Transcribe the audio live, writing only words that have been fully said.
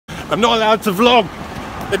I'm not allowed to vlog.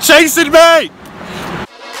 They're chasing me!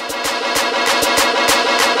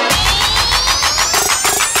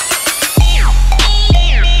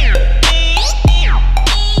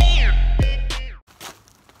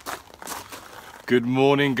 Good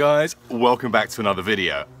morning, guys. Welcome back to another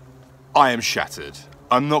video. I am shattered.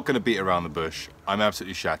 I'm not going to beat around the bush. I'm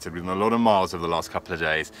absolutely shattered. We've done a lot of miles over the last couple of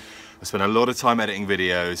days. I spent a lot of time editing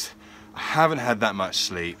videos. I haven't had that much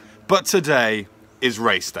sleep. But today is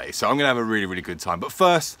race day, so I'm going to have a really, really good time. But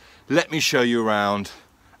first, let me show you around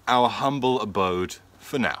our humble abode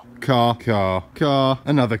for now. Car,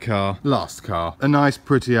 another car, last car. A nice,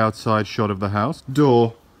 pretty outside shot of the house.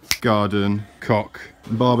 Door, garden, cock,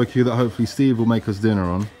 barbecue that hopefully Steve will make us dinner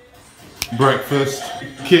on. Breakfast,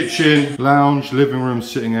 kitchen, lounge, living room,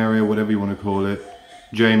 sitting area, whatever you want to call it.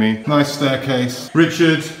 Jamie, nice staircase.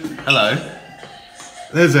 Richard, hello.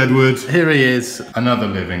 There's Edward. Here he is. Another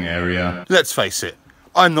living area. Let's face it,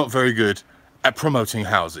 I'm not very good at promoting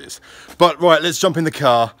houses. But right, let's jump in the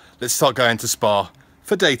car. Let's start going to Spa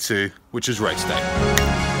for day 2, which is race day.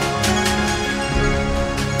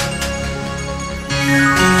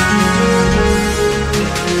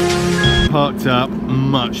 Parked up,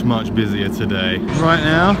 much busier today. Right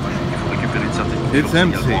now, it's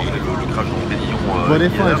empty. But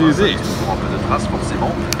if I do this,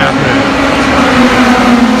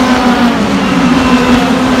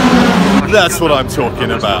 that's what I'm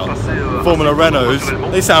talking about. Formula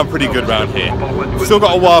Renaults, they sound pretty good around here. We've still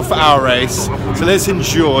got a while for our race, so let's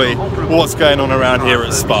enjoy what's going on around here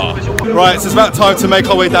at Spa. Right, so it's about time to make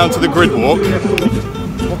our way down to the grid walk.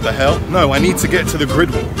 What the hell? No, I need to get to the grid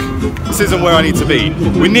walk. This isn't where I need to be.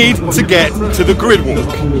 We need to get to the grid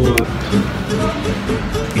walk.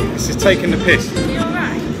 This is taking the piss. Are you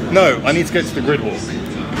alright? No, I need to get to the grid walk.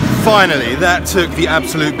 Finally, that took the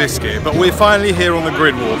absolute biscuit, but we're finally here on the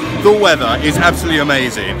grid walk. The weather is absolutely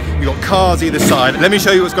amazing. You've got cars either side. Let me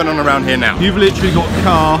show you what's going on around here now. You've literally got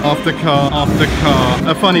car after car after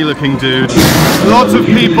car. A funny looking dude. Lots of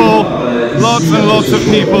people, lots and lots of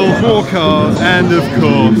people, more cars, and of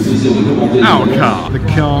course, our car. The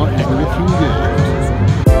car is looking good.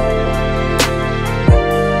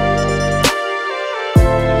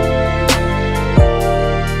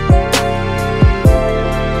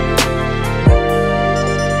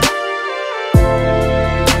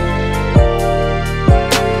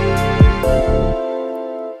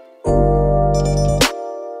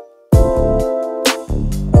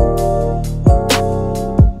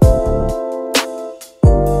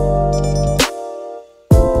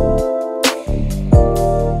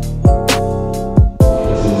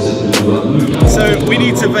 We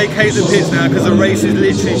need to vacate the pits now because the race is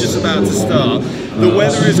literally just about to start. The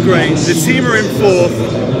weather is great, the team are in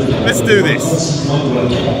 4th. Let's do this.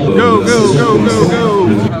 Go, go, go, go, go.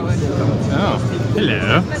 Oh,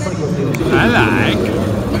 hello. I like.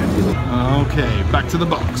 Okay, back to the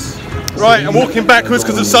box. Right, I'm walking backwards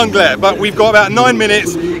because of sun glare, but we've got about 9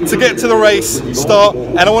 minutes to get to the race start,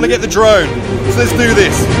 and I want to get the drone. So let's do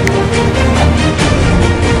this.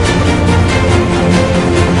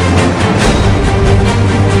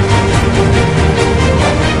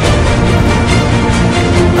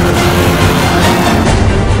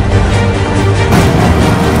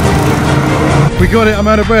 We got it, I'm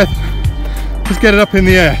out of breath. Let's get it up in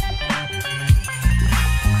the air.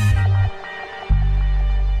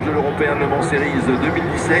 De l'European LeMans Series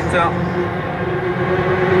 2017.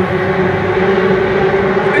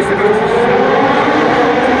 Et c'est parti.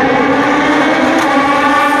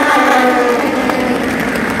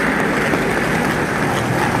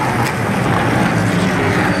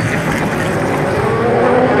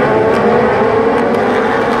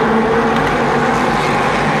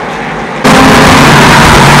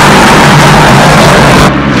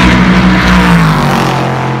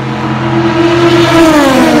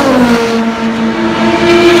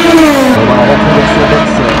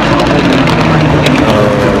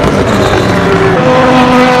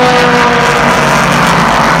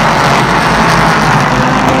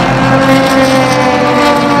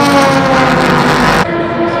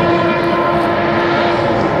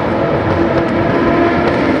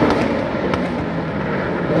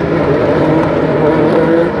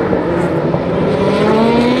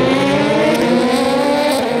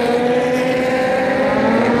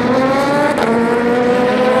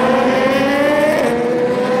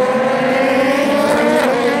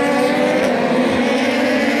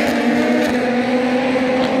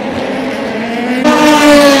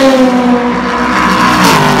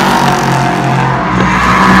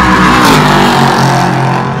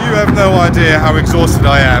 idea how exhausted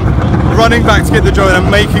I am. Running back to get the drone and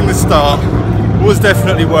making the start was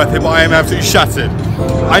definitely worth it, but I am absolutely shattered.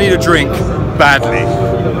 I need a drink badly.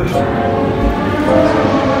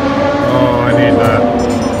 Oh, I need that.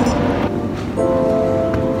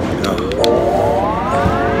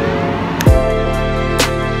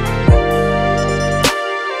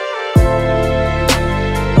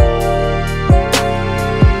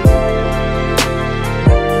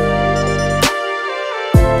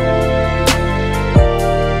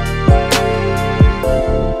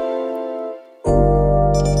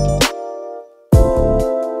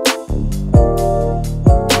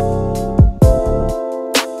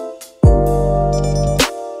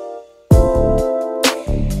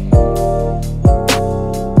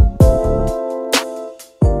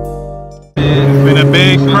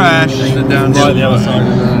 Big crash down right the other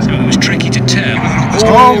side. So it was tricky to tell.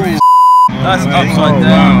 Oh, that's upside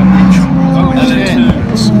down. Oh,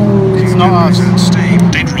 it's not us.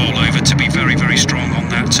 Did roll over to be very, very strong on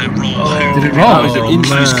that roll. Did it roll?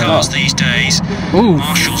 Most cars these days.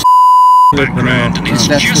 Marshall's background, and it's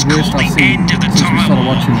just caught the end of the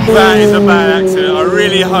tunnel. that is a bad accident. I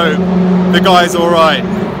really hope the guy's all right.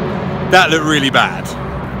 That looked really bad.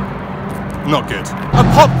 Not good. A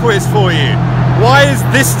pop quiz for you. Why is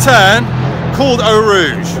this turn called Eau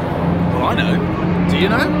Rouge? Well, I know. Do you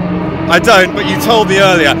know? I don't, but you told me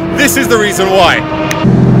earlier. This is the reason why.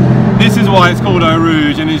 This is why it's called Eau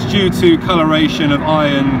Rouge, and it's due to coloration of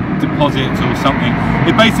iron deposits or something.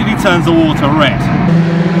 It basically turns the water red.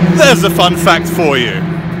 There's a fun fact for you.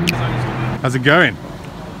 How's it going?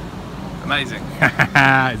 Amazing.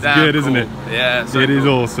 It's good, isn't it? Yeah, it is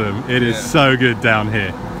awesome. It is so good down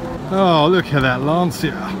here. Oh, look at that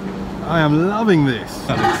Lancia. I am loving this.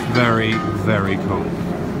 That looks very, very cool.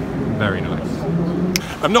 Very nice.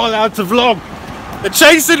 I'm not allowed to vlog. They're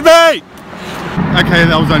chasing me! Okay,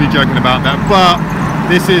 I was only joking about that, but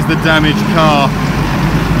this is the damaged car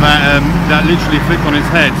that literally flipped on its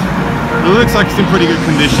head. It looks like it's in pretty good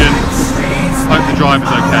condition. Hope the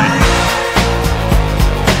driver's okay.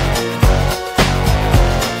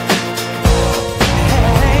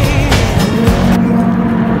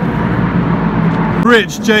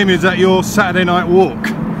 Rich, Jamie, is that your Saturday night walk?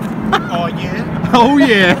 Oh yeah. Oh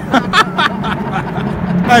yeah.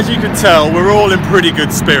 As you can tell, we're all in pretty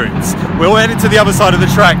good spirits. We're headed to the other side of the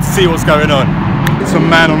track to see what's going on. It's a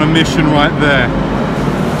man on a mission right there.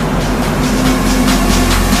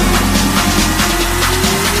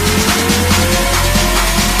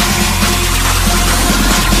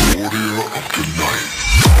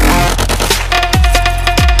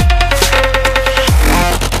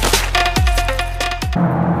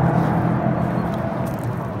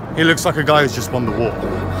 He looks like a guy who's just won the war.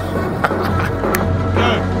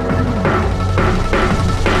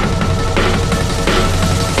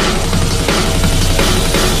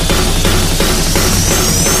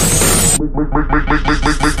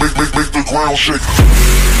 Make the ground shake.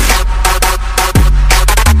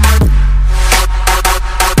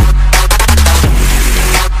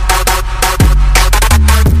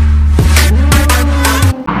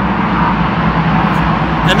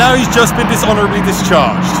 And now he's just been dishonorably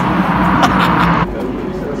discharged.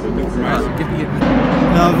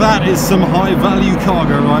 Now that is some high value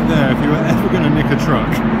cargo right there. If you were ever going to nick a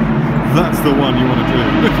truck, that's the one you want to do.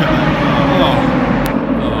 Look at that.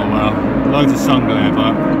 Oh well, loads of sun glare,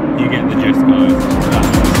 but you get the gist, guys.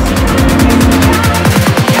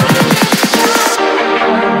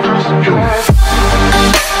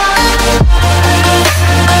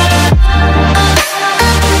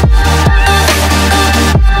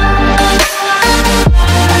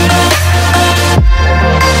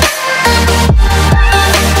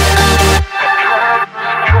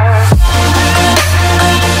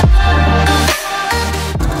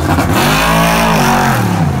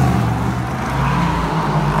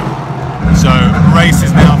 Race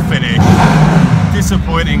is now finished.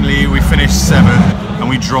 Disappointingly, we finished 7th and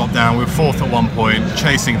we dropped down. We were 4th at one point,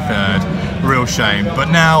 chasing 3rd. Real shame.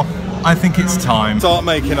 But now I think it's time to start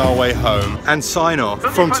making our way home and sign off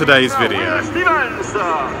from today's video.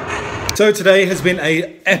 So today has been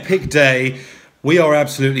an epic day. We are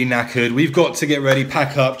absolutely knackered. We've got to get ready,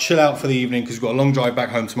 pack up, chill out for the evening because we've got a long drive back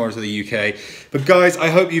home tomorrow to the UK. But guys, I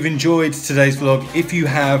hope you've enjoyed today's vlog. If you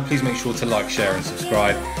have, please make sure to like, share and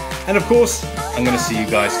subscribe. And of course, I'm going to see you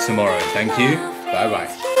guys tomorrow. Thank you. Bye-bye.